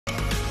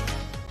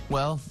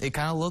Well, it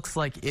kind of looks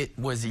like it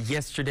was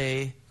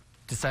yesterday,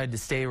 decided to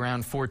stay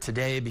around for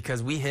today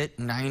because we hit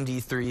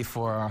 93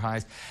 for our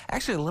highs.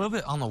 Actually, a little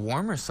bit on the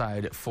warmer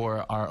side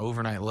for our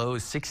overnight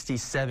lows,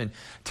 67,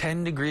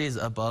 10 degrees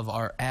above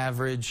our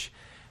average.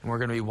 And we're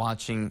going to be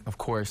watching, of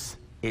course,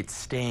 it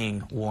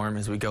staying warm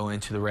as we go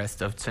into the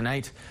rest of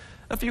tonight.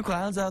 A few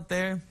clouds out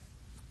there.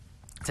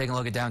 Taking a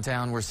look at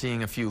downtown, we're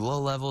seeing a few low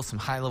levels, some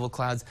high level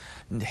clouds.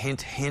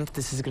 Hint, hint,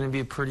 this is going to be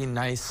a pretty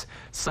nice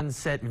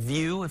sunset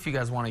view if you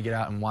guys want to get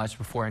out and watch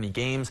before any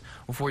games,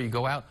 before you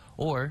go out,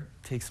 or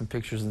take some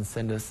pictures and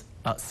send us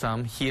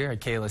some here at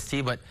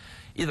KLST. But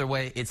either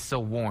way, it's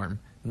still warm.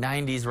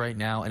 90s right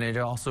now, and it's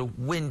also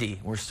windy.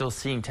 We're still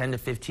seeing 10 to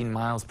 15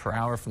 miles per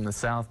hour from the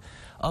south.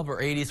 Upper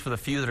 80s for the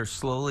few that are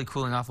slowly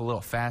cooling off a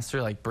little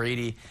faster, like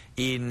Brady,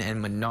 Eden, and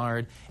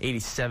Menard.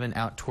 87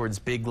 out towards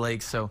Big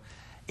Lake. So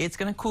it's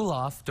going to cool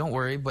off, don't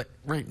worry, but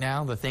right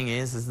now the thing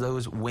is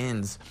those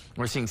winds.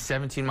 We're seeing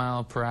 17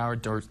 miles per hour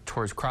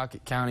towards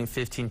Crockett County,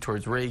 15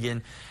 towards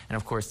Reagan, and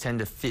of course 10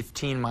 to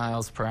 15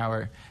 miles per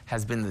hour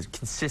has been the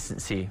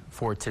consistency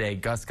for today.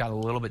 Gusts got a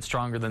little bit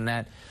stronger than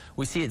that.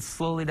 We see it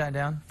slowly die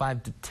down,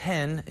 5 to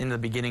 10 in the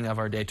beginning of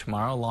our day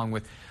tomorrow, along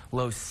with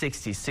low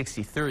 60,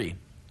 63.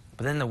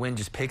 But then the wind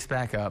just picks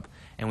back up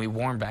and we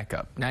warm back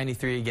up.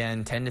 93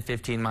 again, 10 to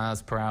 15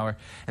 miles per hour,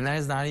 and that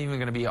is not even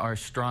going to be our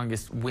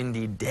strongest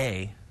windy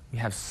day. We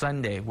have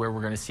Sunday where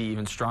we're going to see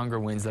even stronger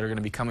winds that are going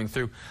to be coming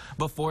through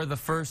before the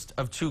first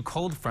of two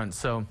cold fronts.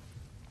 So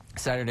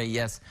Saturday,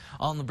 yes,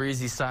 on the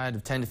breezy side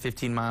of 10 to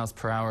 15 miles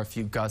per hour, a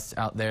few gusts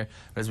out there.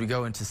 But as we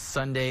go into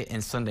Sunday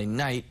and Sunday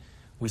night,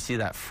 we see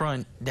that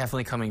front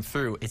definitely coming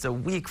through. It's a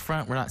weak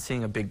front. We're not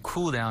seeing a big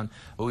cool down,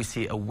 but we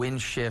see a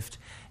wind shift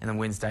and the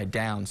winds die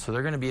down. So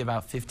they're going to be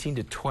about 15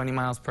 to 20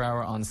 miles per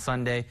hour on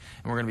Sunday,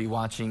 and we're going to be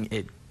watching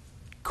it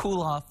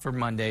cool off for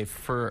Monday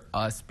for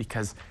us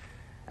because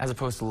as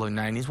opposed to low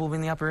 90s, we'll be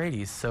in the upper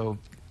 80s. So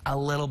a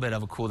little bit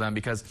of a cool down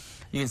because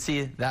you can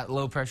see that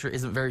low pressure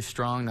isn't very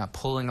strong, not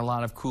pulling a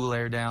lot of cool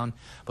air down.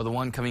 But the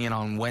one coming in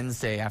on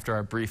Wednesday after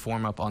our brief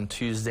warm up on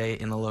Tuesday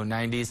in the low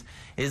 90s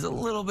is a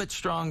little bit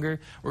stronger.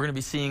 We're going to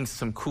be seeing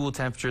some cool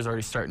temperatures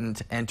already starting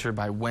to enter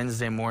by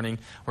Wednesday morning.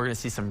 We're going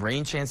to see some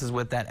rain chances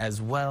with that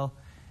as well.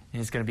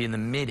 And it's going to be in the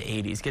mid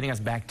 80s, getting us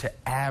back to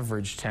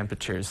average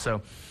temperatures.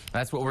 So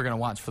that's what we're going to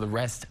watch for the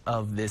rest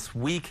of this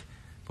week.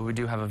 But we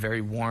do have a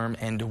very warm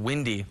and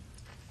windy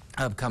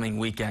upcoming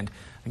weekend.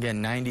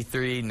 Again,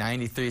 93,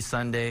 93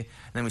 Sunday. And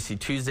then we see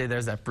Tuesday,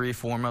 there's that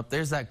brief warm-up.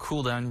 There's that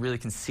cool down. You really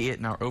can see it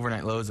in our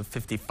overnight lows of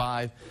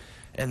 55.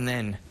 And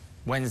then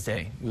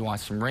Wednesday, we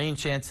watch some rain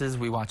chances.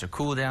 We watch a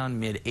cool down,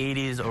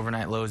 mid-80s,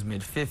 overnight lows,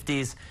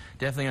 mid-50s.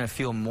 Definitely going to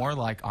feel more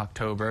like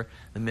October,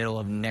 the middle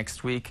of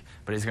next week.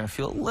 But it's going to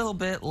feel a little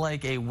bit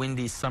like a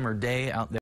windy summer day out there.